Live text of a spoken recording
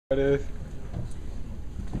Hi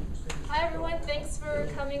everyone, thanks for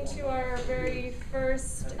coming to our very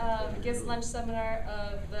first GISS lunch seminar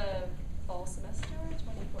of the fall semester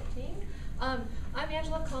 2014. I'm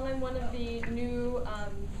Angela Kong. I'm one of the new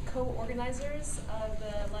co-organizers of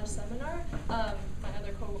the lunch seminar. My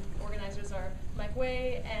other co-organizers are Mike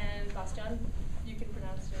Way and Bastian. You can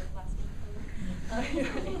pronounce your last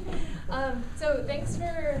name. So thanks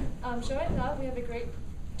for showing up. We have a great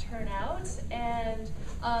turnout, and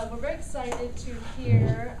we're very excited to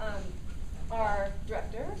hear our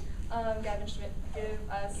director, Gavin Schmidt, give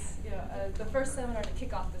us the first seminar to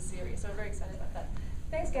kick off the series. So we're very excited about that.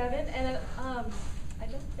 Thanks, Gavin. And I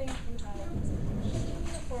don't think you have a question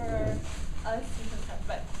for us,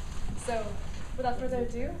 but so without further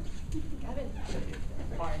ado, Gavin.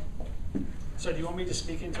 Hi. So do you want me to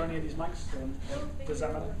speak into any of these mics? Does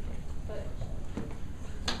that matter?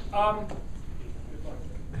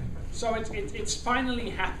 So it's finally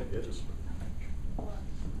happened.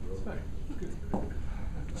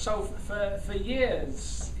 So for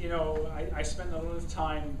years, I spent a lot of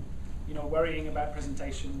time, worrying about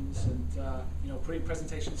presentations and putting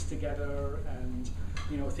presentations together and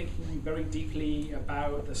thinking very deeply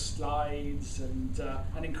about the slides and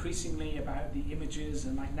increasingly about the images,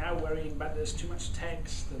 and like now worrying about there's too much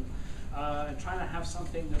text and trying to have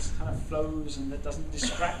something that kind of flows and that doesn't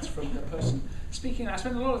distract from the person speaking. I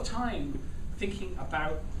spent a lot of time thinking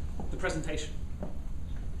about the presentation.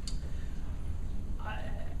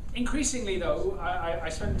 Increasingly, though, I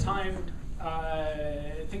spend time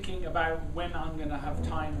thinking about when I'm going to have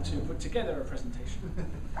time to put together a presentation.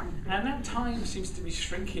 And that time seems to be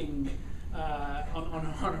shrinking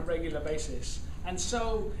on a regular basis. And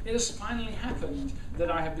so it has finally happened that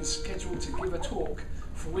I have been scheduled to give a talk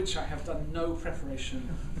for which I have done no preparation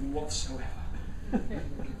whatsoever.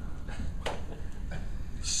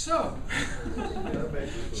 So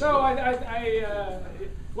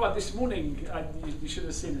well, this morning, you should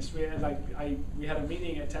have seen this. We had a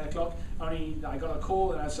meeting at 10 o'clock. I got a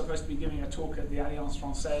call, and I was supposed to be giving a talk at the Alliance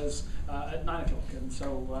Française at 9 o'clock, and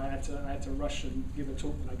so I had to rush and give a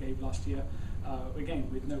talk that I gave last year, again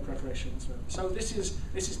with no preparation whatsoever. So this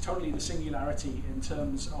is totally the singularity in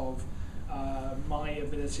terms of my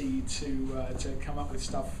ability to come up with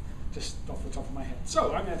stuff just off the top of my head.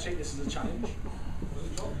 So I'm going to take this as a challenge.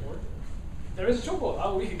 There is a chalkboard.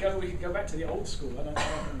 Oh, we could go back to the old school. I don't know.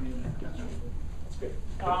 That's good.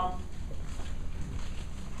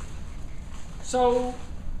 So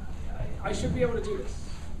I should be able to do this.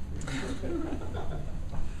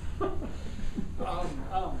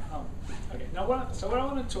 Okay. Now, what I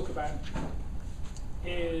want to talk about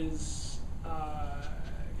is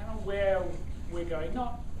kind of where we're going.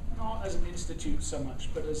 Not as an institute so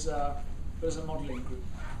much, but as a modeling group.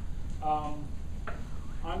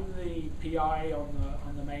 I'm the PI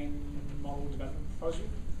on the main model development proposal.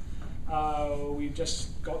 We've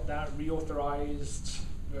just got that reauthorized.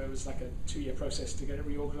 It was like a 2-year process to get it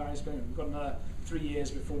reorganized, but we've got another 3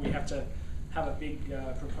 years before we have to have a big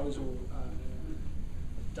proposal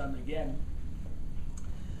done again.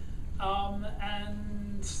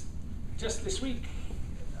 And just this week,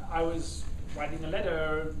 I was writing a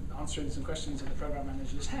letter, answering some questions that the program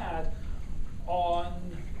managers had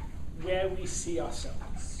on where we see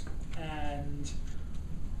ourselves and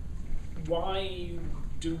why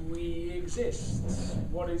do we exist?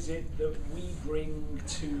 What is it that we bring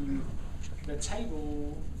to the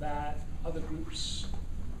table that other groups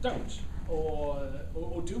don't? Or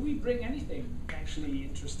do we bring anything actually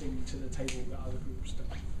interesting to the table that other groups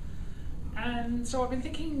don't? And so I've been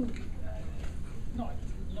thinking, not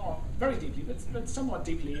very deeply, but somewhat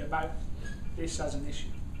deeply about this as an issue.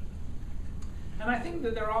 And I think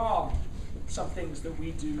that there are some things that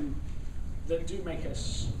we do that do make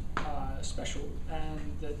us special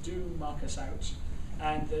and that do mark us out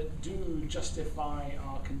and that do justify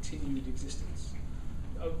our continued existence,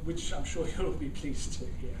 which I'm sure you'll be pleased to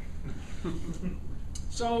hear.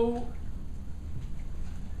 So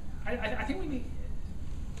I think we need,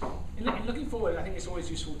 in looking forward, I think it's always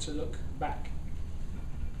useful to look back.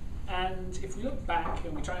 And if we look back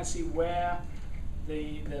and we try and see where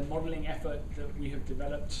the modeling effort that we have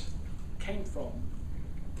developed came from,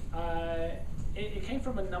 it came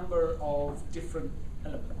from a number of different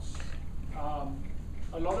elements.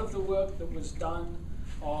 A lot of the work that was done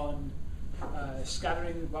on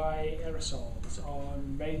scattering by aerosols,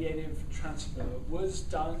 on radiative transfer, was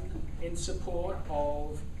done in support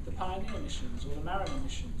of the Pioneer missions, or the Mariner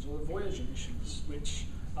missions, or the Voyager missions, which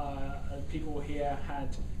people here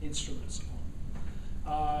had instruments on.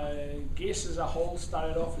 GISS as a whole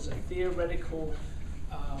started off as a theoretical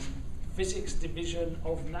physics division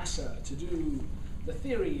of NASA to do the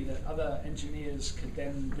theory that other engineers could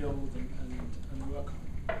then build and work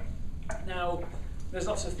on. Now, there's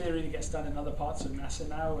lots of theory that gets done in other parts of NASA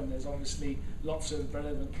now, and there's obviously lots of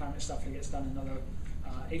relevant climate stuff that gets done in other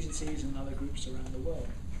agencies and other groups around the world.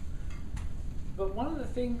 But one of the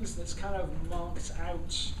things that's kind of marked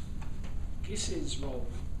out GISS's role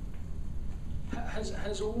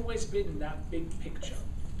has always been that big picture,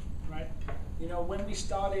 right? You know, when we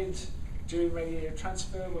started doing radiative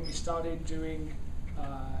transfer, when we started doing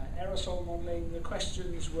aerosol modeling, the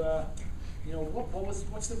questions were, you know,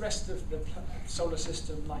 what's the rest of the solar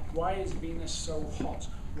system like? Why is Venus so hot?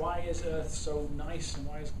 Why is Earth so nice? And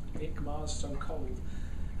why is Mars so cold?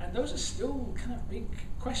 And those are still kind of big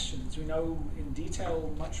questions. We know in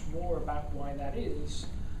detail much more about why that is,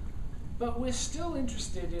 but we're still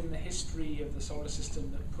interested in the history of the solar system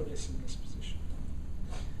that put us in this position.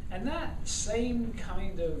 And that same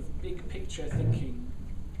kind of big picture thinking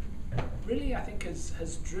really, I think,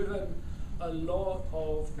 has driven a lot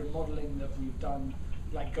of the modeling that we've done,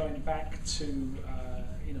 like going back to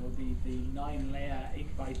you know, the 9-layer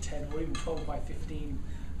 8x10 or even 12x15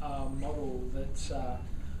 model that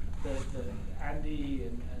Andy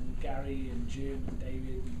and Gary and Jim and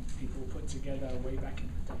David and people put together way back in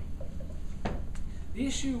the day. The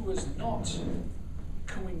issue was not,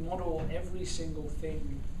 can we model every single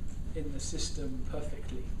thing in the system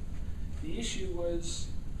perfectly? The issue was,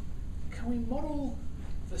 can we model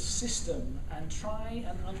the system and try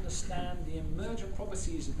and understand the emergent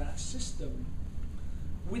properties of that system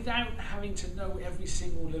without having to know every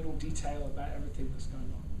single little detail about everything that's going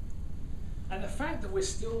on? And the fact that we're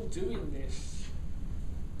still doing this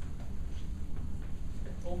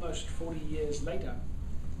almost 40 years later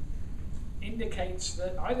indicates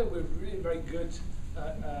that either we're really very good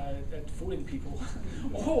at fooling people,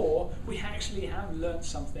 or we actually have learned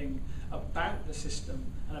something about the system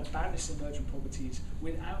and about its emergent properties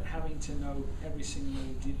without having to know every single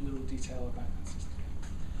little detail about that system.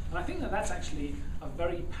 And I think that that's actually a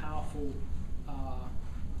very powerful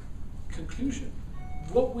conclusion.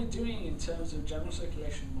 What we're doing in terms of general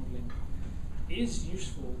circulation modeling is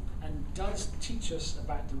useful and does teach us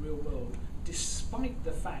about the real world, despite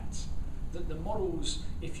the fact that the models,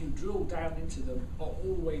 if you drill down into them, are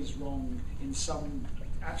always wrong in some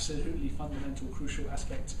absolutely fundamental, crucial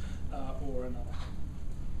aspect or another.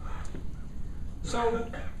 So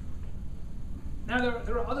now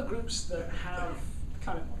there are other groups that have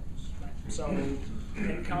climate models, right? So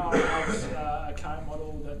NCAR has a climate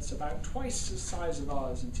model that's about twice the size of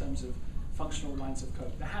ours in terms of functional lines of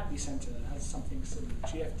code. The Hadley Center has something similar.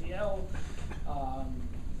 GFDL, the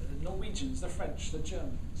Norwegians, the French, the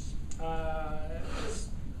Germans. I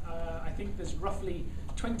think there's roughly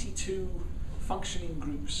 22 functioning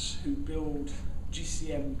groups who build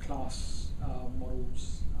GCM class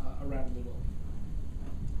models around the world.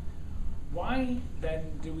 Why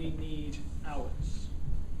then do we need ours?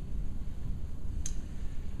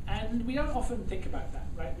 And we don't often think about that,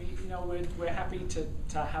 right? We're happy to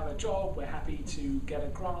have a job, we're happy to get a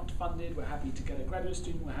grant funded, we're happy to get a graduate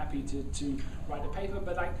student, we're happy to write a paper,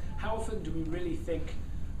 but how often do we really think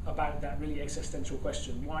about that really existential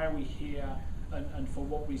question? Why are we here, and for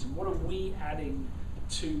what reason? What are we adding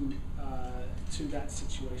to that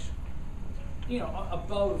situation? You know,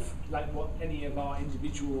 above like what any of our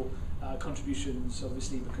individual contributions,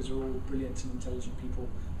 obviously, because we're all brilliant and intelligent people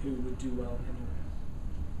who would do well anyway.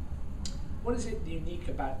 What is it unique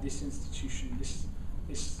about this institution, this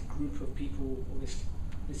group of people, or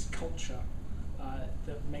this culture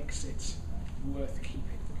that makes it worth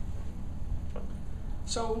keeping?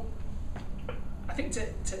 So, I think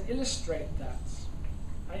to illustrate that,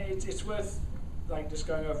 it's worth like just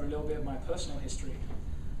going over a little bit of my personal history.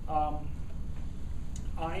 I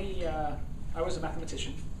was a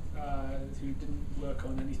mathematician who didn't work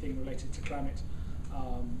on anything related to climate.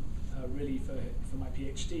 Really for my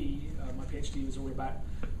PhD. My PhD was all about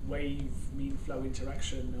wave mean flow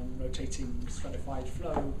interaction on rotating stratified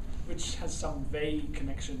flow, which has some vague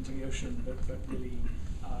connection to the ocean, but really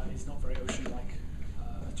is not very ocean-like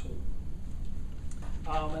at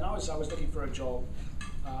all. And I was looking for a job,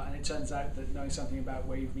 and it turns out that knowing something about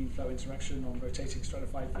wave mean flow interaction on rotating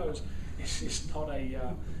stratified flows is not a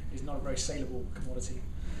very saleable commodity.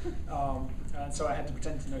 And so I had to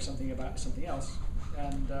pretend to know something about something else.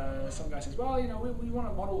 And some guy says, well, we want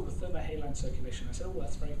to model the thermohaline circulation. I said, oh,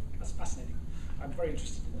 that's fascinating. I'm very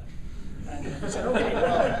interested in that. And he said, okay,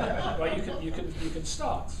 well, you can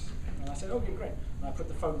start. And I said, okay, great. And I put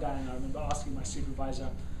the phone down, and I remember asking my supervisor,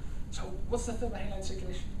 so what's the thermohaline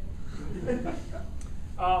circulation?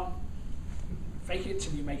 Fake it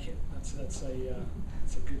till you make it. That's a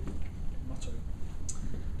good motto.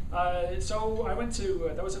 So I went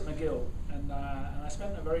to, that was at McGill, and I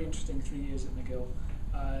spent a very interesting 3 years at McGill.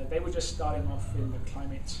 They were just starting off in the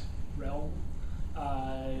climate realm.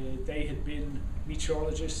 They had been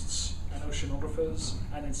meteorologists and oceanographers,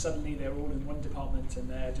 and then suddenly they're all in one department and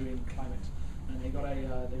they're doing climate. And they got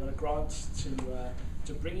a grant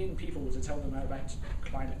to bring in people to tell them about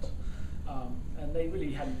climate, and they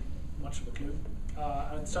really hadn't much of a clue.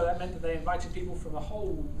 And so that meant that they invited people from a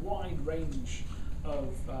whole wide range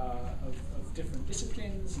of different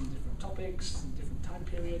disciplines and different topics and different time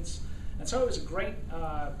periods. And so it was a great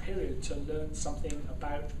period to learn something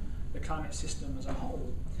about the climate system as a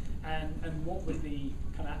whole, and what were the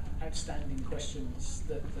kind of outstanding questions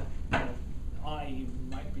that I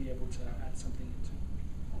might be able to add something into.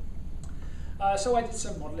 So I did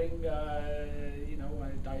some modeling, I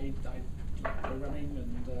like programming,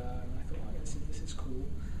 and I thought, oh, this is cool.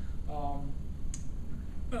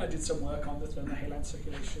 I did some work on the thermohaline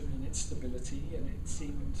circulation and its stability, and it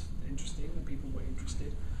seemed interesting, and people were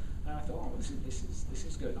interested. And I thought, oh, this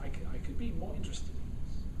is good. I could be more interested in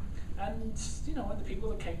this. And when the people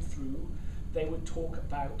that came through, they would talk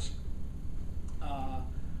about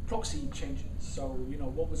proxy changes. So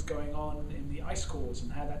what was going on in the ice cores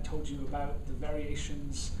and how that told you about the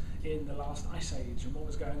variations in the last ice age, and what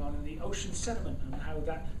was going on in the ocean sediment and how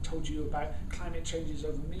that told you about climate changes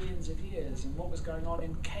over millions of years, and what was going on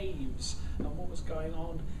in caves, and what was going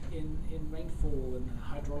on in rainfall and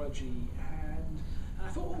hydrology. And I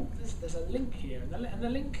thought, oh, there's a link here. And the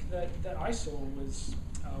link that I saw was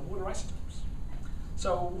water isotopes.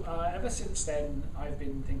 So ever since then, I've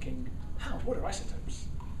been thinking, water isotopes,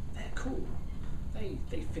 they're cool. They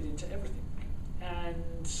fit into everything.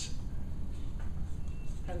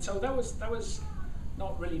 And so that was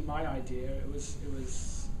not really my idea. It was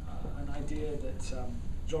an idea that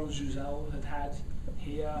Jean Jouzel had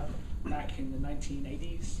here back in the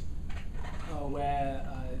 1980s, where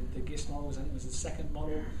the GISS model was, I think, was the second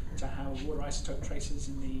model to have water isotope traces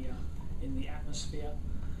in the atmosphere.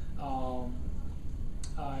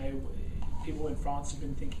 People in France have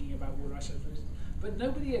been thinking about water isotope traces, but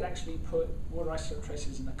nobody had actually put water isotope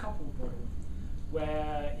traces in a coupled model,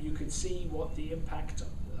 where you could see what the impact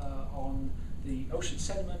on the ocean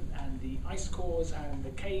sediment and the ice cores and the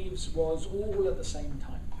caves was all at the same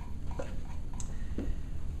time.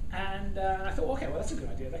 And I thought, okay, well, that's a good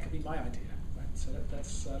idea. That could be my idea. Right? So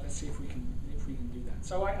let's see if we can do that.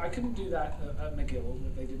 So I couldn't do that at McGill.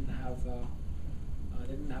 They didn't have a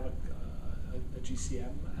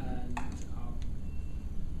GCM,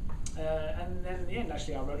 and then in the end,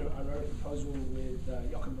 actually, I wrote a proposal with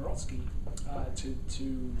Joachim Morotsky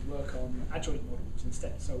to work on adjoint models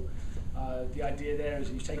instead. So the idea there is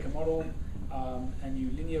you take a model and you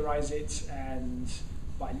linearize it, and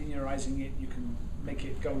by linearizing it, you can make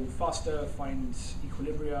it go faster, find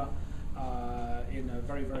equilibria in a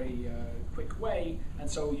very, very quick way, and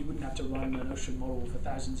so you wouldn't have to run an ocean model for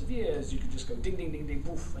thousands of years. You could just go ding, ding, ding, ding,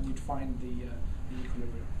 poof, and you'd find the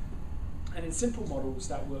equilibrium. And in simple models,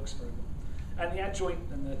 that works very well. And the adjoint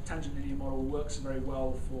and the tangent linear model works very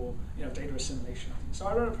well for data assimilation. So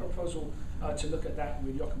I wrote a proposal to look at that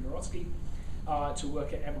with Joachim Morotsky to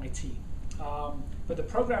work at MIT. But the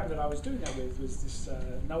program that I was doing that with was this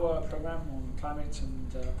NOAA program on climate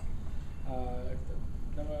and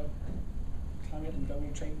NOAA climate and global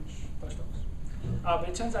change postdocs. But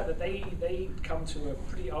it turns out that they come to a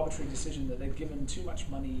pretty arbitrary decision that they've given too much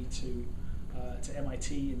money to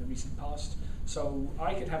MIT in the recent past. So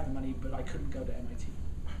I could have the money, but I couldn't go to MIT.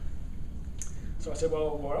 So I said,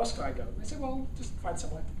 well, where else can I go? And they said, well, just find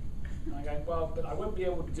somewhere. And I go, well, but I won't be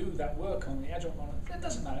able to do that work on the adjoint model. That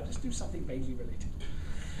doesn't matter, just do something vaguely related.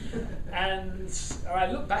 And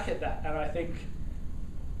I look back at that and I think,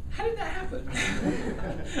 how did that happen?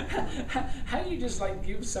 How do you just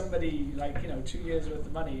give somebody 2 years worth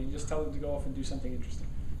of money and just tell them to go off and do something interesting,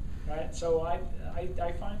 right? So I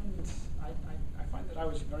find that I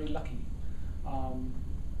was very lucky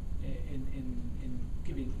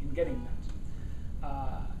in getting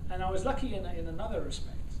that, and I was lucky in another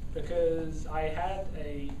respect, because I had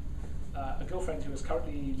a girlfriend who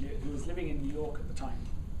was living in New York at the time.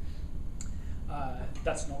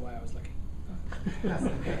 That's not why I was lucky.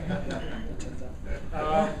 It turns out.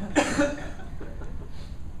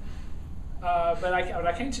 But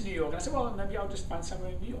I came to New York and I said, well, maybe I'll just find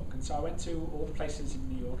somewhere in New York. And so I went to all the places in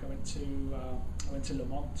New York. I went to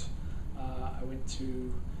Lamont. I went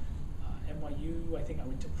to NYU. I think I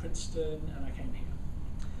went to Princeton, and I came here.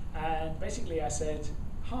 And basically, I said,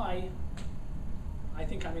 hi, I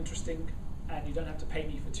think I'm interesting, and you don't have to pay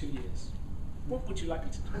me for 2 years. What would you like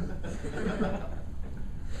me to do?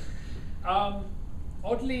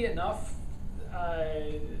 Oddly enough,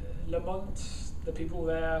 Lamont, the people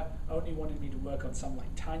there only wanted me to work on some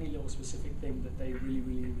like tiny little specific thing that they really,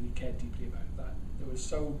 really, really cared deeply about. That it was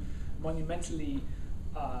so monumentally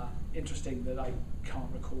interesting that I can't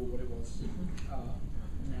recall what it was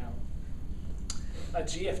now. At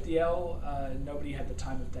GFDL, nobody had the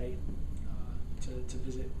time of day to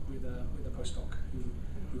visit with a postdoc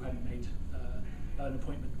who hadn't made an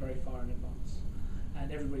appointment very far in advance,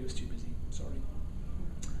 and everybody was too busy. Sorry.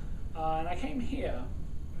 And I came here,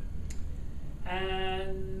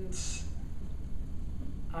 and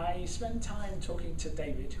I spent time talking to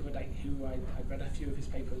David, who I'd read a few of his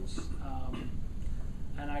papers,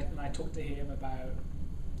 and I talked to him about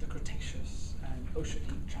the Cretaceous and ocean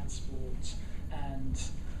heat transport and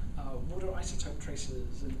water isotope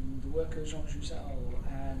traces and the work of Jean Jouzel,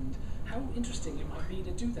 and how interesting it might be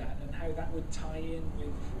to do that, and how that would tie in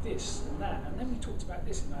with this and that. And then we talked about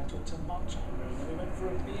this, and I talked to Mark Chandler, and then we went for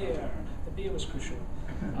a beer. The beer was crucial.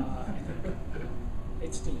 I think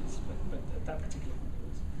it still is, but at that particular point it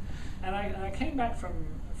was. And I came back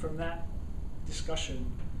from that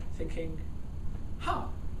discussion thinking,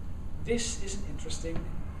 this is an interesting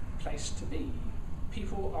place to be.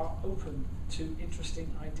 People are open to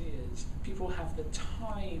interesting ideas. People have the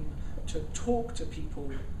time to talk to people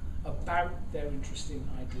about their interesting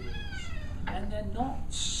ideas. And they're not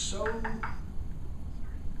so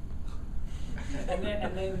and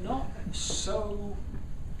they're not so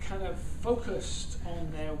kind of focused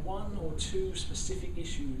on their one or two specific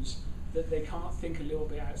issues that they can't think a little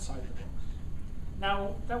bit outside the box.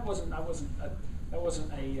 Now, that wasn't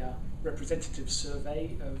a representative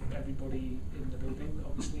survey of everybody in the building,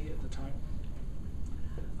 obviously, at the time.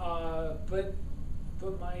 But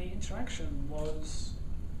my interaction was,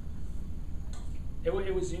 it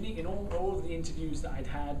was unique in all of the interviews that I'd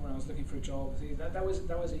had when I was looking for a job. That was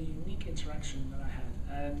a unique interaction that I had,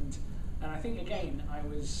 and I think again I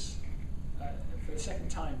was for the second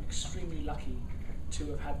time extremely lucky to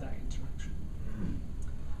have had that interaction.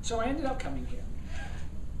 So I ended up coming here.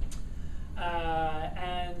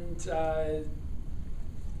 And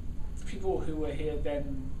people who were here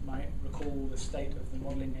then might recall the state of the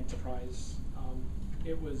modeling enterprise.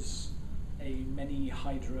 It was a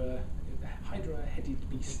many-headed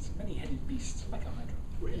beast, many-headed beast, like a hydra.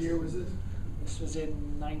 What year was this? This was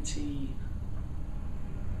in 96.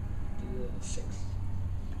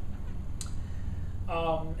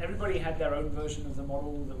 Everybody had their own version of the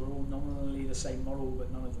model that were all nominally the same model, but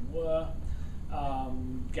none of them were.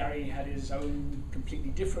 Gary had his own completely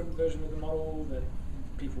different version of the model that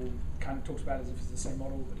people kind of talked about as if it's the same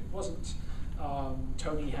model, but it wasn't.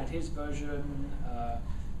 Tony had his version,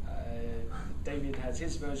 David has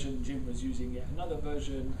his version, Jim was using yet another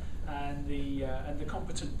version, and the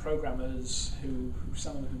competent programmers who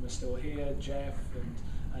some of whom are still here, Jeff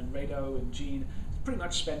and Rado and Gene, pretty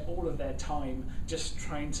much spent all of their time just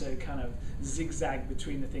trying to kind of zigzag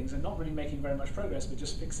between the things and not really making very much progress, but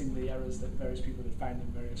just fixing the errors that various people had found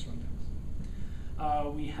in various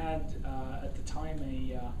runtimes. We had at the time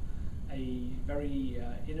a very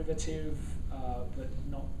innovative but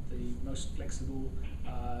not the most flexible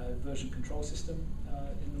version control system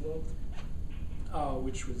in the world,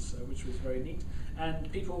 which was very neat.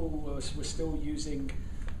 And people were still using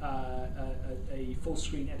a full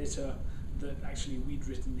screen editor that actually we'd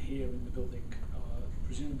written here in the building.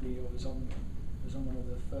 Presumably it was on one of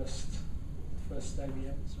the first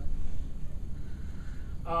IBMs,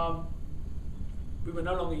 right? We were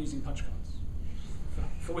no longer using punch cards,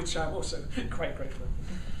 for which I'm also quite grateful.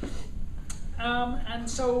 And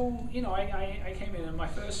so, you know, I came in, and my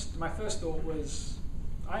first thought was,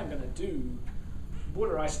 I'm going to do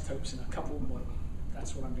water isotopes in a couple model.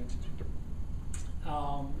 That's what I'm going to do.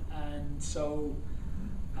 And so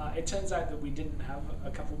it turns out that we didn't have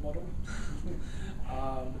a couple model.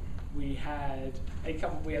 We had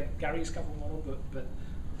Gary's couple model, but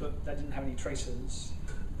that didn't have any tracers.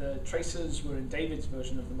 The tracers were in David's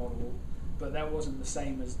version of the model, but that wasn't the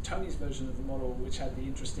same as Tony's version of the model, which had the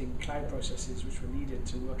interesting cloud processes which were needed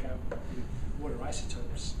to work out water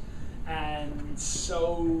isotopes. And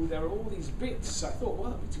so there were all these bits. I thought,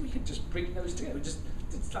 well, we could just bring those together. I'm just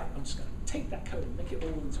going to take that code and make it all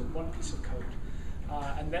into one piece of code,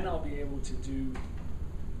 and then I'll be able to do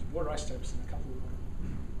water isotopes in a couple of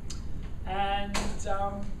months.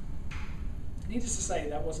 And needless to say,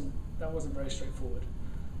 that wasn't very straightforward.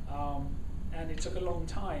 And it took a long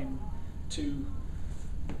time to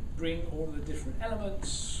bring all the different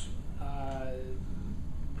elements,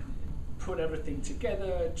 put everything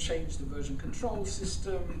together, change the version control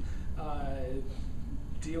system,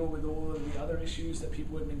 deal with all of the other issues that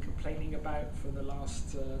people had been complaining about for the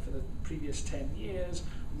previous 10 years,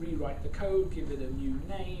 rewrite the code, give it a new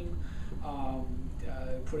name,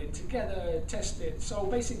 put it together, test it. So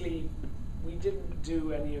basically, we didn't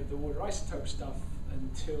do any of the water isotope stuff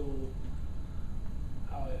until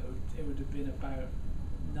it would have been about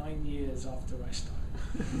 9 years after I started.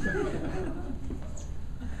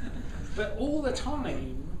 But all the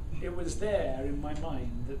time, it was there in my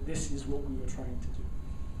mind that this is what we were trying to do.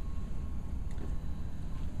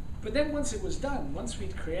 But then once it was done, once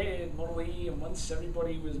we'd created Model E, and once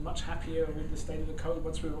everybody was much happier with the state of the code,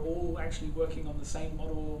 once we were all actually working on the same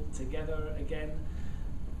model together again,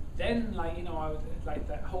 then like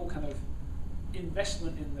that whole kind of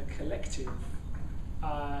investment in the collective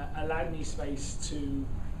allowed me space to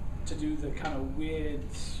do the kind of weird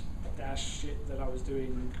dash shit that I was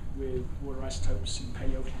doing with water isotopes and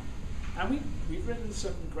paleoclimate. And we've written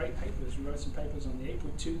some great papers. We wrote some papers on the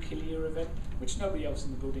 8.2 kiloyear event, which nobody else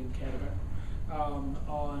in the building cared about,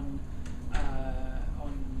 on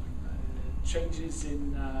changes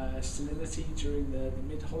in salinity during the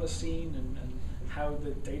mid-Holocene and how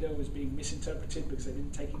the data was being misinterpreted because they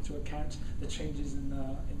didn't take into account the changes in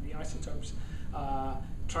the isotopes.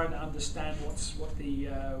 Trying to understand what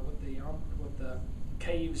the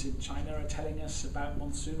caves in China are telling us about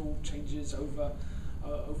monsoonal changes over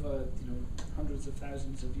hundreds of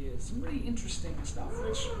thousands of years. Some really interesting stuff,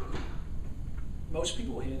 which most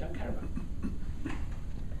people here don't care about.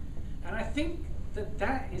 And I think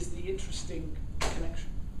that is the interesting connection,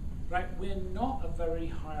 right? We're not a very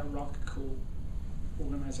hierarchical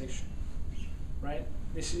organization, right?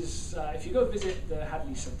 This is, if you go visit the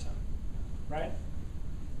Hadley Center, right?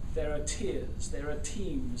 There are tiers, there are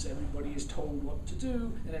teams, everybody is told what to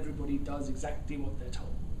do, and everybody does exactly what they're told.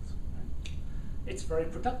 Right? It's very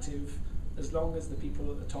productive as long as the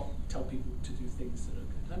people at the top tell people to do things that are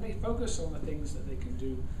good. And they focus on the things that they can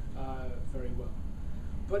do very well.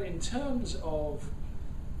 But in terms of,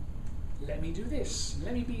 let me do this,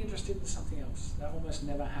 let me be interested in something else, that almost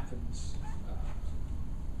never happens.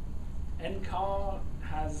 NCAR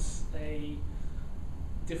has a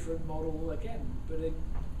different model again,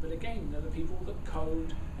 but again, they're the people that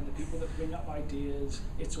code and the people that bring up ideas.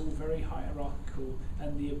 It's all very hierarchical,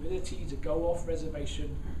 and the ability to go off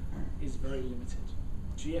reservation is very limited.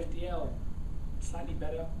 GFDL, slightly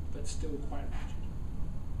better, but still quite rigid.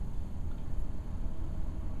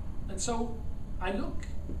 And so I look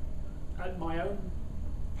at my own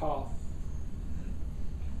path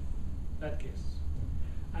at GISS,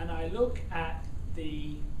 and I look at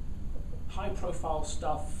the high-profile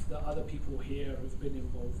stuff that other people here have been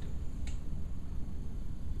involved in.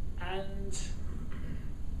 And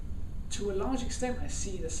to a large extent, I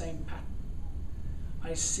see the same pattern.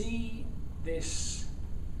 I see this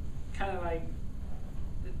kind of like,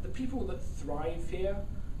 the people that thrive here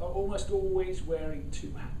are almost always wearing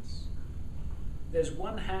two hats. There's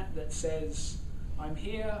one hat that says, I'm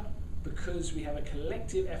here because we have a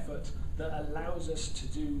collective effort that allows us to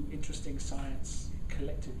do interesting science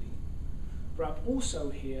collectively. But I'm also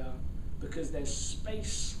here because there's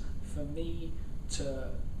space for me to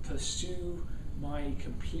pursue my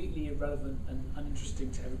completely irrelevant and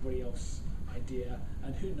uninteresting to everybody else idea,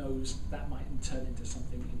 and who knows, that might turn into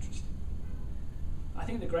something interesting. I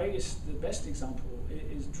think the best example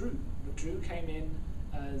is Drew. Drew came in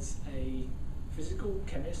as a physical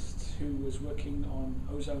chemist who was working on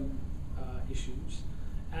ozone issues,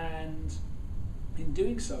 and in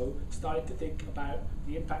doing so, started to think about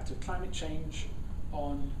the impact of climate change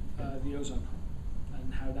on the ozone hole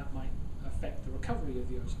and how that might affect the recovery of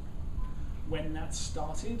the ozone hole. When that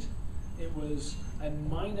started, it was a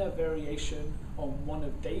minor variation on one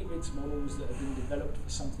of David's models that had been developed for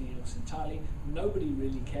something else entirely. Nobody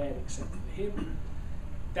really cared except for him.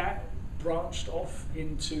 That branched off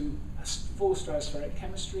into a full stratospheric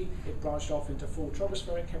chemistry, it branched off into full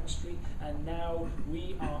tropospheric chemistry, and now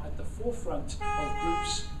we are at the forefront of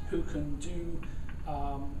groups who can do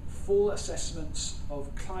full assessments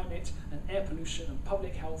of climate and air pollution and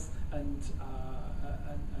public health and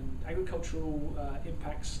agricultural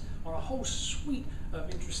impacts on a whole suite of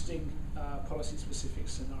interesting policy-specific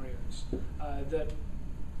scenarios that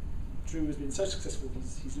Drew has been so successful,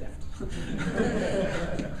 he's left.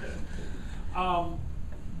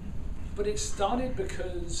 But it started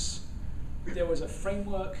because there was a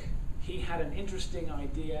framework, he had an interesting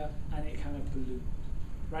idea, and it kind of ballooned.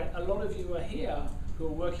 Right? A lot of you are here who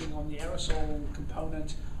are working on the aerosol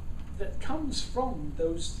component that comes from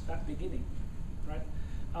that beginning. Right?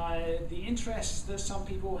 The interest that some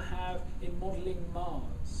people have in modeling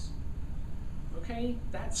Mars. Okay,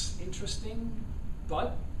 that's interesting,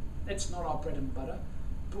 but it's not our bread and butter.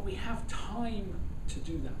 But we have time to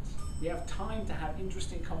do that. We have time to have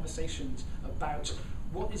interesting conversations about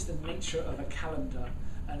what is the nature of a calendar,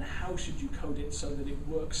 and how should you code it so that it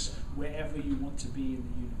works wherever you want to be in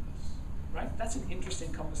the universe, right? That's an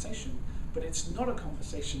interesting conversation, but it's not a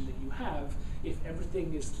conversation that you have if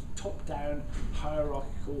everything is top-down,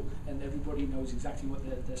 hierarchical, and everybody knows exactly what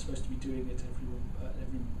they're supposed to be doing at every moment,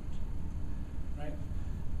 right?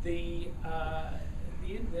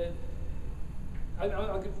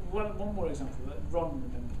 I'll give one more example that Ron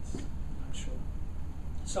remembers, I'm sure.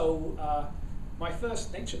 So my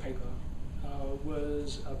first Nature paper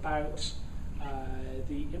was about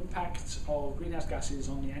the impact of greenhouse gases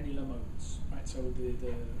on the annular modes, right? So the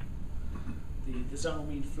zonal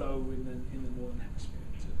mean flow in the northern hemisphere,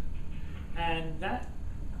 and that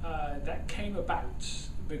came about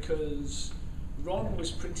because Ron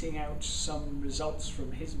was printing out some results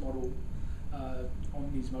from his model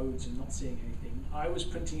on these modes and not seeing anything. I was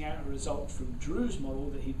printing out a result from Drew's model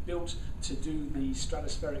that he built to do the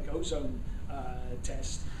stratospheric ozone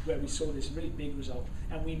test, where we saw this really big result,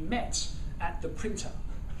 and we met at the printer.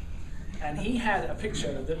 And he had a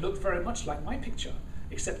picture that looked very much like my picture,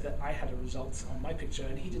 except that I had a result on my picture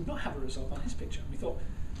and he did not have a result on his picture. And we thought,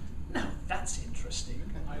 now that's interesting.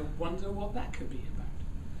 I wonder what that could be about.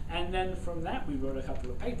 And then from that, we wrote a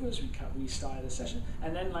couple of papers, we started a session,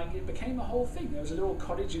 and then it became a whole thing. There was a little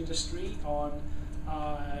cottage industry on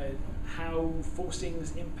how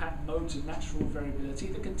forcings impact modes of natural variability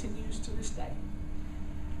that continues to this day.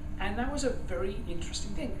 And that was a very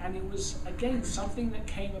interesting thing. And it was, again, something that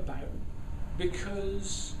came about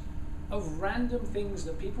because of random things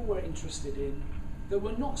that people were interested in that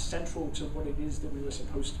were not central to what it is that we were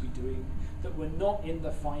supposed to be doing, that were not in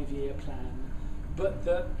the 5-year plan, but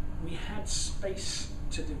that we had space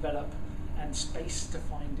to develop and space to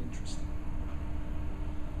find interesting.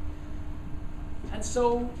 And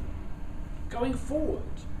so, going forward,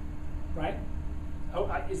 right?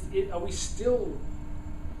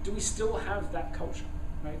 Do we still have that culture?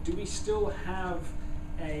 Right? Do we still have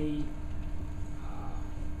an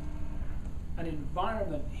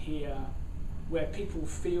environment here where people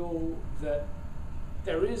feel that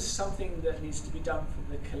there is something that needs to be done for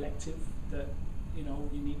the collective, that you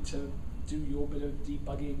need to do your bit of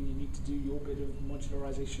debugging, you need to do your bit of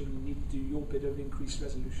modularization, you need to do your bit of increased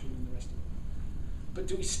resolution and the rest of it. But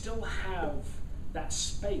do we still have that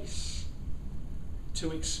space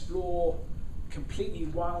to explore completely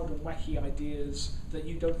wild and wacky ideas that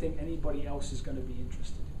you don't think anybody else is going to be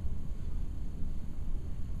interested in?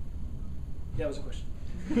 Yeah, that was a question.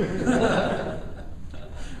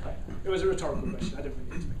 Right. It was a rhetorical question. I didn't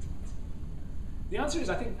really expect an answer. The answer is,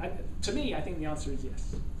 I think the answer is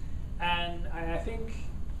yes. And I think,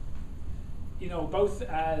 both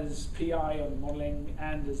as PI on modeling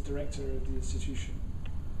and as director of the institution,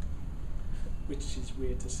 which is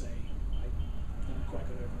weird to say, I haven't quite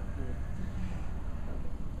got over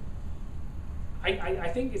it. I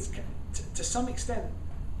think it's, to some extent,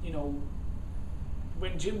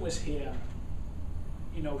 when Jim was here,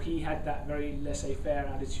 he had that very laissez-faire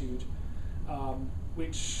attitude,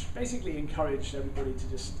 which basically encouraged everybody to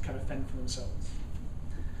just kind of fend for themselves.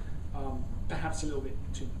 Perhaps a little bit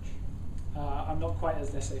too much. I'm not quite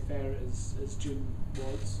as laissez-faire as Jim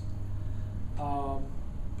was,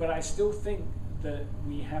 but I still think that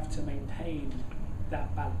we have to maintain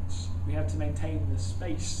that balance. We have to maintain the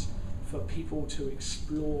space for people to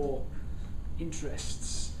explore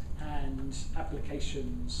interests and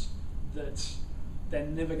applications that they're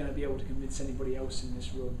never going to be able to convince anybody else in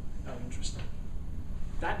this room are interesting.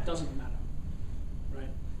 That doesn't matter, right?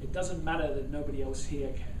 It doesn't matter that nobody else here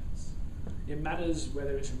cares. It matters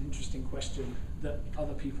whether it's an interesting question that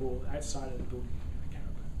other people outside of the building are going to care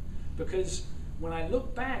about. Because when I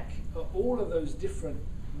look back at all of those different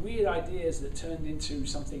weird ideas that turned into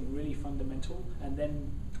something really fundamental and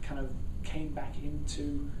then kind of came back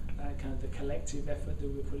into kind of the collective effort that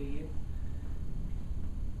we're putting in,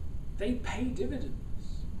 they pay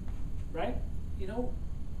dividends, right?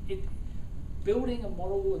 Building a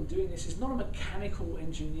model and doing this is not a mechanical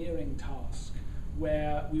engineering task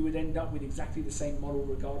where we would end up with exactly the same model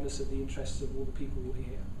regardless of the interests of all the people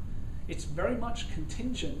here. It's very much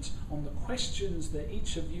contingent on the questions that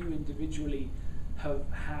each of you individually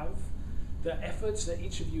have the efforts that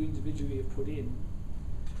each of you individually have put in,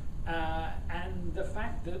 and the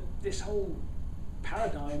fact that this whole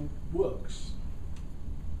paradigm works.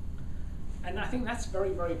 And I think that's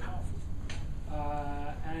very, very powerful.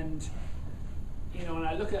 And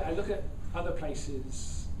I look at other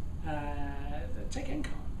places. Take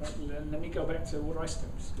NCAR. Right? Let me go back to water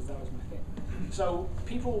isotopes, because that was my thing. So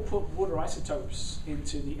people put water isotopes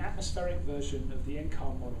into the atmospheric version of the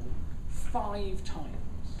NCAR model 5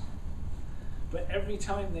 times. But every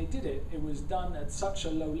time they did it, it was done at such a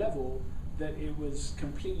low level that it was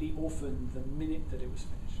completely orphaned the minute that it was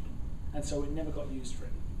finished. And so it never got used for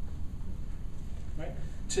anything. Right?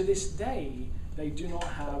 To this day, they do not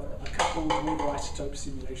have a coupled water isotope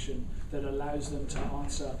simulation that allows them to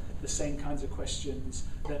answer the same kinds of questions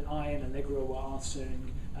that I and Allegro were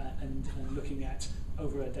answering and looking at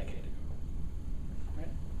over a decade ago.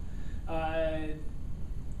 Right?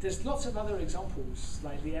 There's lots of other examples,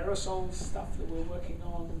 like the aerosol stuff that we're working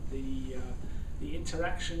on, the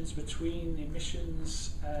interactions between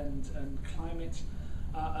emissions and climate.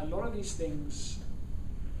 A lot of these things,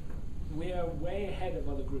 we're way ahead of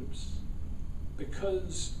other groups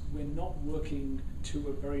because we're not working to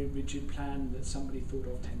a very rigid plan that somebody thought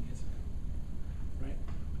of 10 years ago. Right?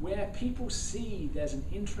 Where people see there's an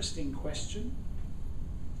interesting question,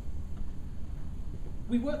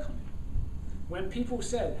 we work on it. When people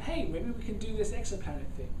said, hey, maybe we can do this exoplanet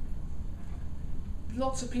thing,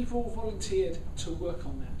 lots of people volunteered to work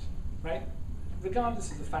on that, right?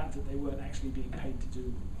 Regardless of the fact that they weren't actually being paid to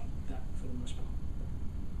do that for the most part.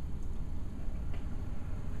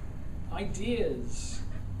 Ideas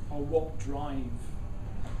are what drive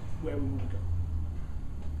where we want to go,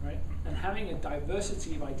 right? And having a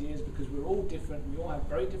diversity of ideas, because we're all different, we all have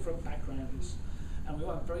very different backgrounds, and we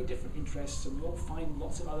all have very different interests, and we all find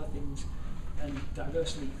lots of other things and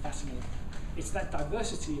diversely fascinating. It's that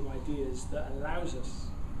diversity of ideas that allows us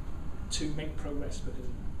to make progress because of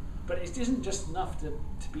that. But it isn't just enough to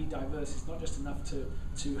be diverse. It's not just enough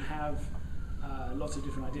to have lots of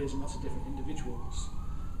different ideas and lots of different individuals.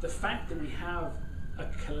 The fact that we have a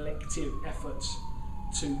collective effort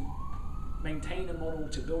to maintain a model,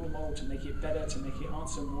 to build a model, to make it better, to make it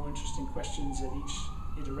answer more interesting questions at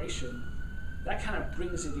each iteration, that kind of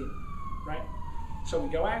brings it in, right? So we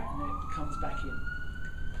go out and it comes back in.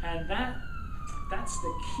 And that's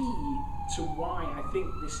the key to why I think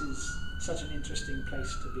this is such an interesting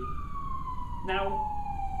place to be. Now,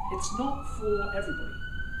 it's not for everybody,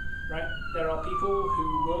 right? There are people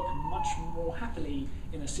who work much more happily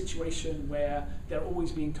in a situation where they're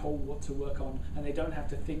always being told what to work on and they don't have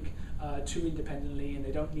to think too independently and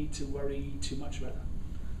they don't need to worry too much about that.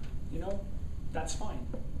 You know, that's fine.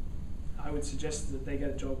 I would suggest that they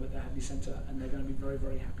get a job at the Hadley Centre and they're going to be very,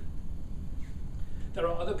 very happy. There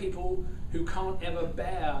are other people who can't ever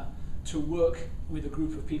bear to work with a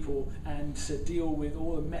group of people and to deal with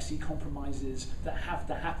all the messy compromises that have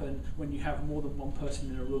to happen when you have more than one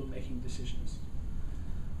person in a room making decisions.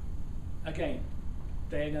 Again,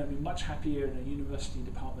 they're going to be much happier in a university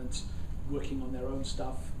department working on their own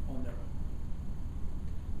stuff on their own.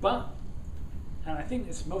 But, and I think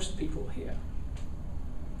it's most people here,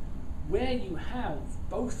 where you have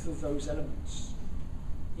both of those elements,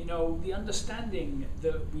 you know, the understanding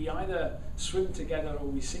that we either swim together or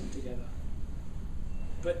we sink together,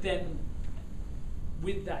 but then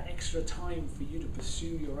with that extra time for you to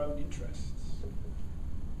pursue your own interests,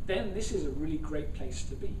 then this is a really great place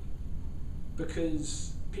to be,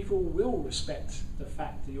 because people will respect the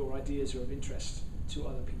fact that your ideas are of interest to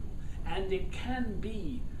other people. And it can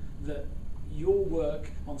be that your work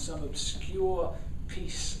on some obscure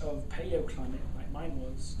piece of paleoclimate, like mine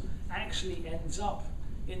was, actually ends up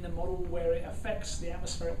in the model where it affects the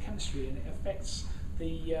atmospheric chemistry and it affects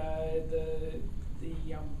the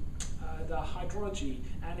hydrology,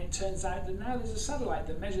 and it turns out that now there's a satellite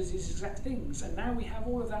that measures these exact things, and now we have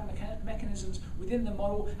all of that mechanisms within the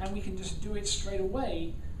model, and we can just do it straight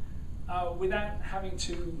away without having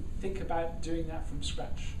to think about doing that from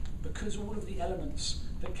scratch, because all of the elements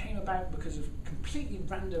that came about because of completely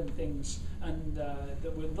random things and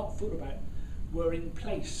that were not thought about were in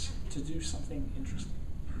place to do something interesting.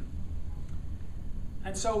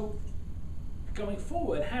 And so, going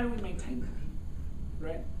forward, how do we maintain that,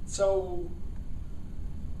 right? So,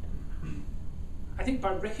 I think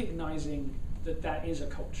by recognizing that that is a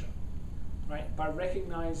culture, right? By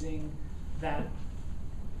recognizing that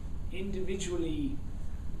individually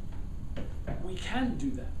we can do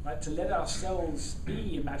that, right? To let ourselves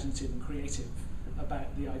be imaginative and creative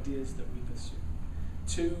about the ideas that we pursue.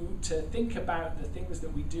 To think about the things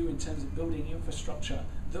that we do in terms of building infrastructure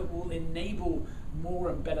that will enable more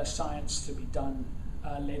and better science to be done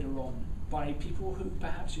later on by people who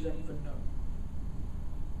perhaps you don't even know.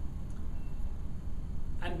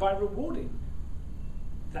 And by rewarding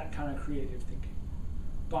that kind of creative thinking,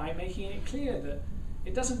 by making it clear that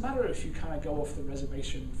it doesn't matter if you kind of go off the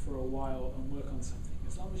reservation for a while and work on something,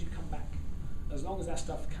 as long as you come back, as long as that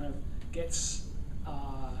stuff kind of gets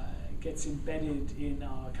embedded in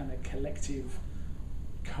our kind of collective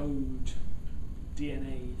code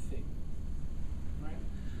DNA thing, right?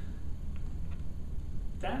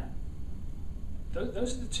 That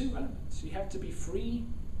those are the two elements. You have to be free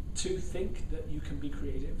to think that you can be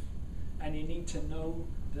creative, and you need to know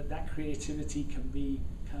that that creativity can be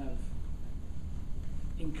kind of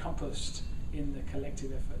encompassed in the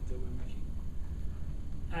collective effort that we're making.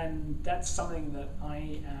 And that's something that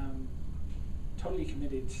I am totally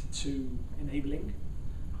committed to enabling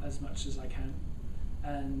as much as I can.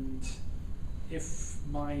 And if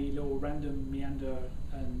my little random meander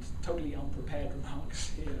and totally unprepared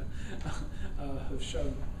remarks here have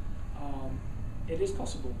shown, it is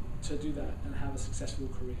possible to do that and have a successful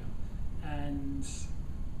career. And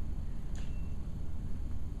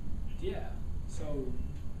yeah, so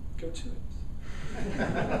go to it.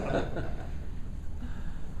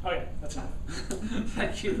 Okay, that's enough.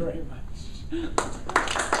 Thank you very much.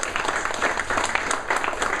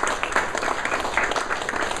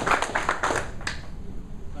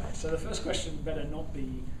 Right, so the first question better not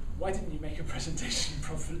be, why didn't you make a presentation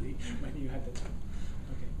properly when you had the time?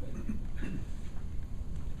 Okay,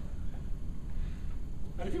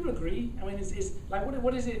 but do people agree? I mean, is like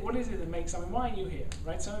what is it that makes? I mean, why are you here,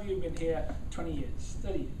 right? Some of you have been here 20 years,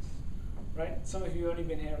 30 years, right? Some of you have only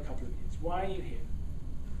been here a couple of years. Why are you here,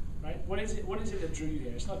 right? What is it that drew you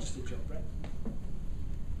here? It's not just a job, right?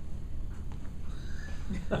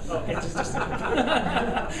 Oh, okay, just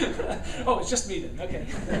oh, it's just me then. Okay.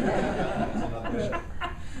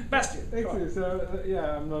 Bastian. Thank you. So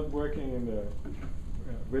yeah, I'm not working in the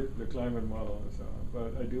with the climate model and so on,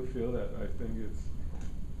 but I do feel that. I think it's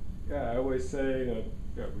I always say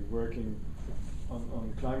that we're working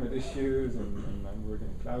on climate issues and I'm working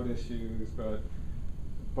on cloud issues,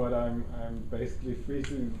 but I'm basically free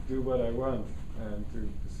to do what I want and to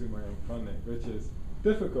pursue my own funding, which is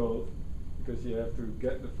difficult because you have to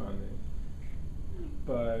get the funding.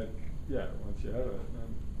 But yeah, once you have it,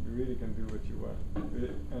 then you really can do what you want.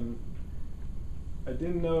 And I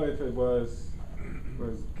didn't know if it was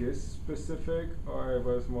GISS specific or it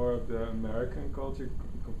was more of the American culture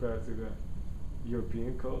compared to the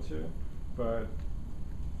European culture, but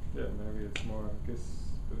yeah, maybe it's more GISS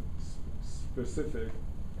specific.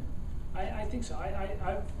 I think so.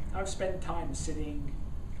 I've spent time sitting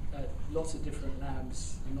at lots of different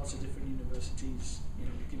labs and lots of different universities, you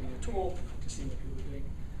know, giving a talk to see what people are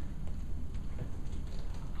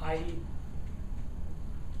doing.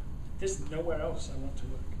 There's nowhere else I want to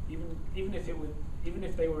work. Even if they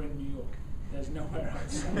were in New York, there's nowhere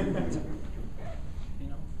else I want to work. You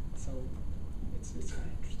know, so it's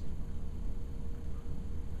very interesting.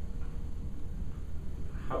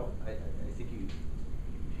 I think you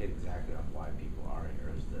hit exactly on why people are here,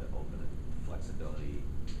 is the open flexibility,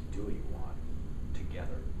 do what you want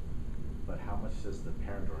together. But how much does the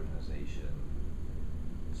parent organization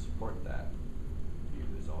support that view? I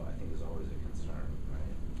think is always a concern,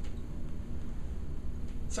 right?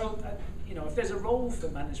 So, you know, if there's a role for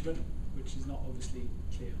management, which is not obviously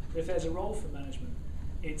clear, but if there's a role for management,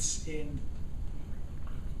 it's in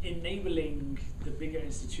enabling the bigger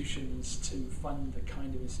institutions to fund the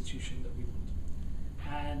kind of institution that we want.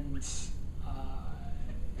 And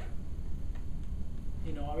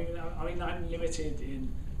you know, I mean, I'm limited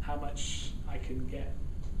in how much I can get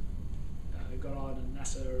Goddard and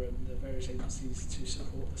NASA and the various agencies to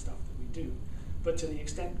support the stuff that we do. But to the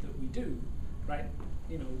extent that we do, right,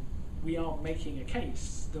 you know, we are making a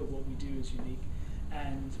case that what we do is unique,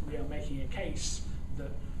 and we are making a case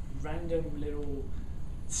that random little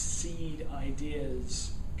seed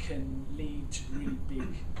ideas can lead to really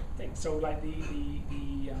big things. So like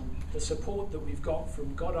the support that we've got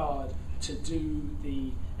from Goddard to do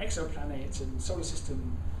the exoplanets and solar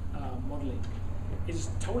system modeling is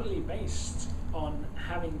totally based on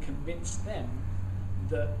having convinced them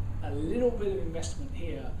that a little bit of investment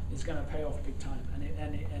here is going to pay off big time, and it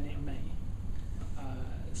may.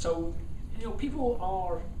 So you know, people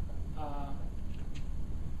are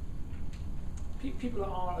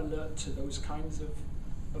alert to those kinds of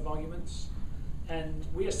arguments, and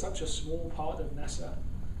we are such a small part of NASA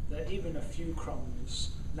that even a few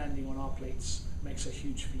crumbs landing on our plates makes a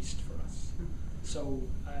huge feast for us. So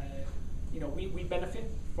you know, we benefit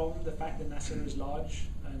from the fact that NASA is large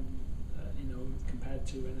and you know, compared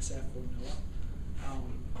to NSF or NOAA.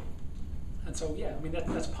 And so yeah, I mean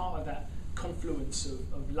that's part of that confluence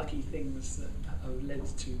of lucky things that have led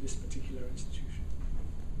to this particular institution.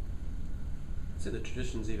 I'd say the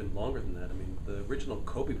tradition's even longer than that. I mean, the original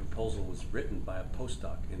COBE proposal was written by a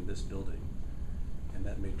postdoc in this building, and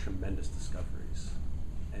that made tremendous discoveries.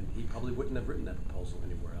 And he probably wouldn't have written that proposal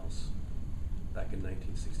anywhere else back in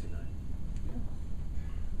 1969. Yeah.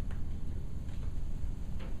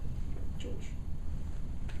 George.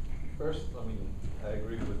 First, I mean, I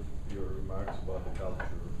agree with your remarks about the culture,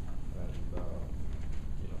 and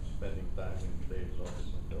spending time in Dave's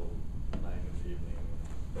office until 9 in the evening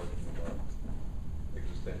talking about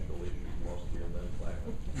existential issues mostly and then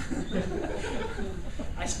climate.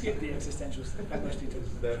 I skip the existential stuff.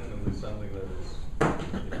 It's definitely something that has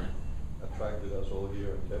attracted us all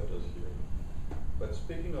here and kept us here. But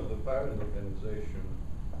speaking of the parent organization,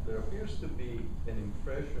 there appears to be an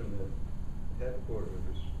impression at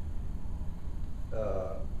headquarters,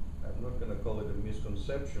 I'm not going to call it a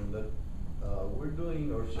misconception, that we're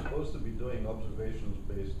doing or supposed to be doing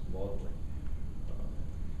observations-based modeling.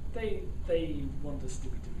 They want us to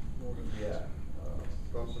be doing more of that. Yeah.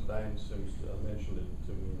 Constantine seems to mention it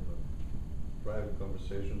to me in private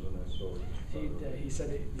conversations, and I saw it. He said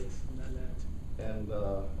it, yes, in that letter. And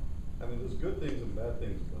I mean, there's good things and bad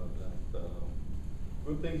things about that.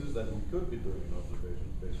 Good things is that we could be doing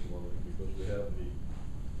observations-based modeling because we have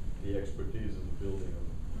the expertise in the building on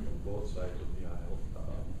both sides of the aisle,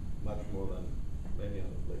 much more than many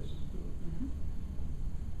other places do.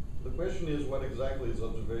 The question is, what exactly is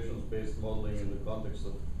observations-based modeling in the context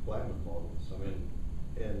of climate models? I mean,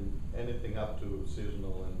 in anything up to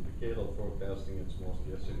seasonal and decadal forecasting, it's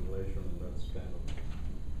mostly a simulation, and that's kind of,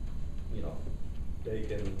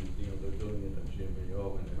 taken, they're doing it at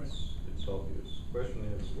GMAO, and it's obvious. The question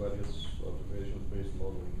is, what is observations-based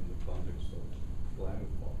modeling in the context of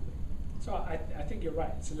climate modeling? So I think you're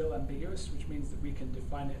right. It's a little ambiguous, which means that we can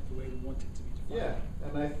define it the way we want it to be defined. Yeah,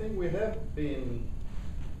 and I think we have been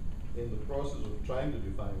in the process of trying to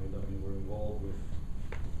define it. I mean, we're involved with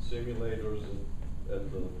simulators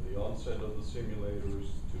at the onset of the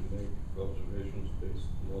simulators to make observations-based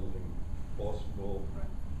modeling possible. Right.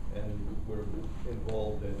 And we're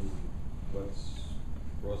involved in what's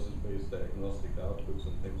process-based diagnostic outputs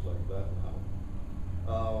and things like that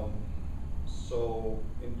now. So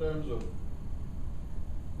in terms of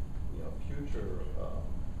future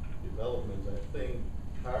developments, I think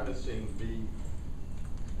harnessing the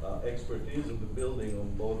expertise in the building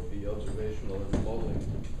on both the observational and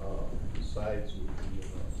modeling sides would be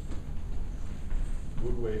a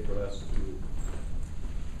good way for us to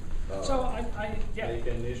so yeah. make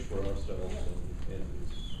a niche for ourselves in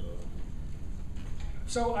this.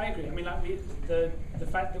 So I agree. I mean, the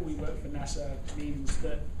fact that we work for NASA means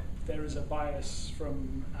that there is a bias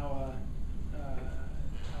from our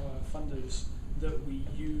funders that we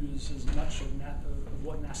use as much of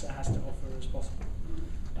what NASA has to offer as possible,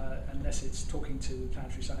 unless it's talking to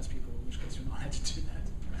planetary science people, in which case we're not allowed to do that.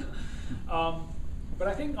 But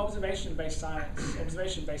I think observation-based science,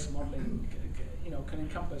 observation-based modeling, can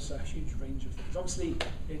encompass a huge range of things. Obviously,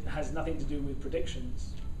 it has nothing to do with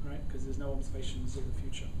predictions, right? Because there's no observations of the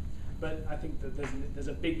future. But I think that there's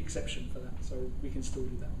a big exception for that, so we can still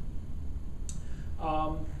do that.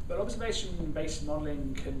 But observation-based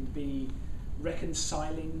modeling can be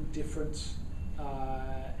reconciling different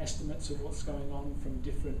estimates of what's going on from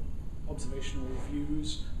different observational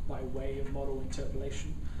views by way of model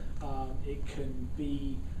interpolation. It can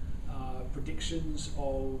be predictions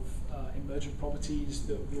of emergent properties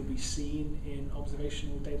that will be seen in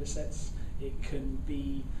observational data sets. It can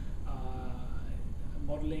be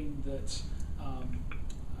modeling that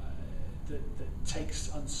takes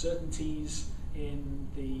uncertainties in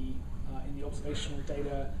the observational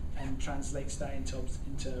data and translates that into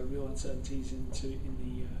real uncertainties in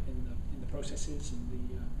the processes and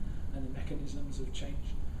the mechanisms of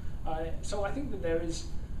change. So I think that there is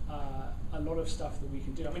a lot of stuff that we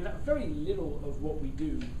can do. I mean, very little of what we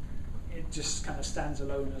do, it just kind of stands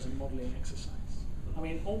alone as a modeling exercise. I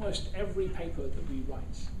mean, almost every paper that we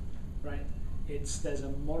write, right? There's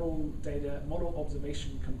a model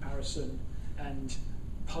observation comparison and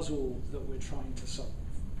puzzle that we're trying to solve.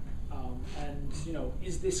 And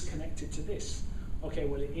is this connected to this? Okay,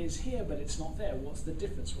 well it is here, but it's not there. What's the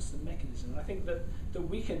difference? What's the mechanism? And I think that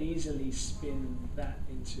we can easily spin that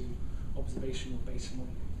into observational-based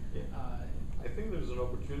modeling. Yeah. I think there's an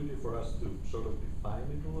opportunity for us to sort of define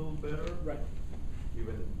it a little better, right?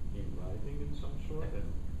 Even in writing in some sort,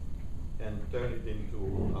 and turn it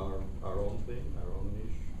into our own thing, our own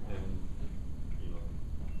niche, and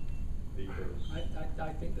because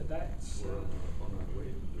I think that's we're on our way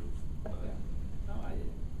to do that. Yeah. No, I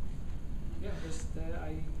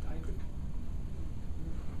agree.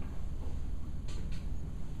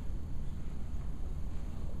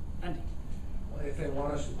 Andy. Well, if they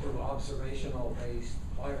want us to do observational-based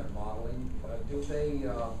climate modeling, do they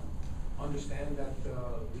understand that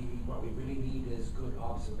what we really need is good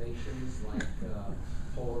observations, like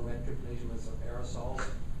polarimetric measurements of aerosols?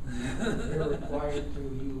 We're required to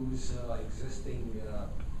use existing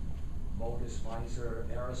Modus Weiser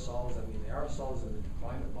aerosols. I mean, aerosols in the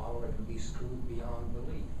climate model that can be screwed beyond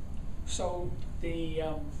belief. So the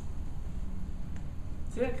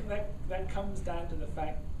So that comes down to the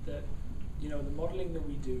fact that, you know, the modeling that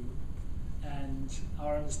we do and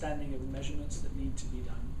our understanding of the measurements that need to be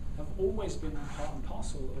done have always been part and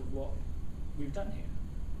parcel of what we've done here.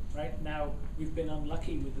 Right now, we've been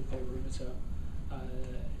unlucky with the polarimeter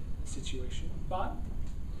situation, but,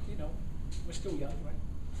 you know, we're still young, right?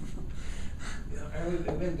 Yeah, and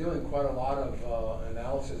we've been doing quite a lot of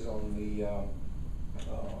analysis on the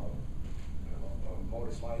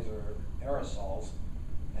Modus Miser aerosols,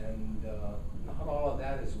 and not all of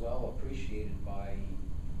that is well appreciated by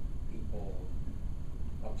people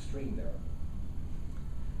upstream there.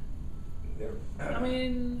 I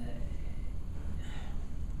mean,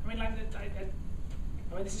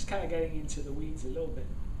 this is kind of getting into the weeds a little bit,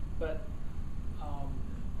 but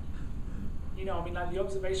you know, I mean, like the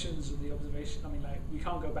observations of the observation. I mean, like we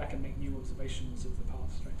can't go back and make new observations of the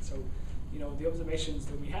past, right? So, you know, the observations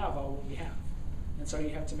that we have are what we have, and so you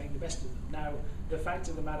have to make the best of them. Now, the fact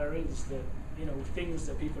of the matter is that, you know, things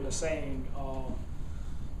that people are saying are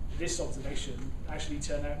this observation actually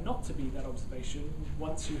turn out not to be that observation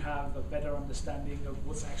once you have a better understanding of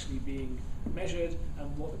what's actually being measured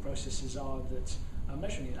and what the processes are that are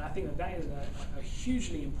measuring it. And I think that that is a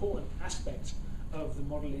hugely important aspect of the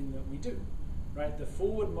modeling that we do, right? The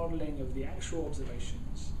forward modeling of the actual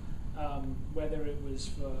observations, whether it was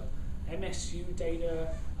for MSU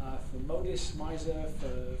data, for Modus Miser,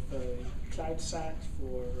 for CloudSat,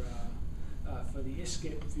 for the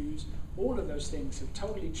ISKIP views, all of those things have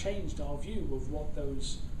totally changed our view of what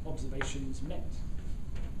those observations meant,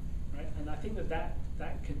 right? And I think that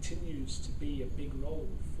continues to be a big role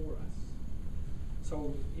for us.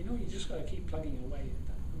 So, you know, you just got to keep plugging away at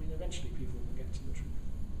that. I mean, eventually people will get to the truth.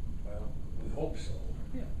 Well, we hope so.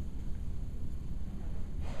 Yeah.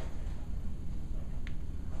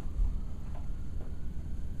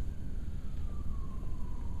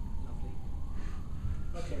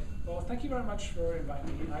 Okay, well, thank you very much for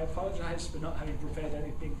inviting me. I apologize for not having prepared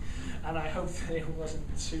anything, and I hope that it wasn't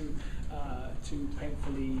too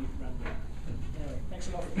painfully random. Anyway, thanks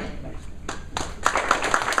a lot for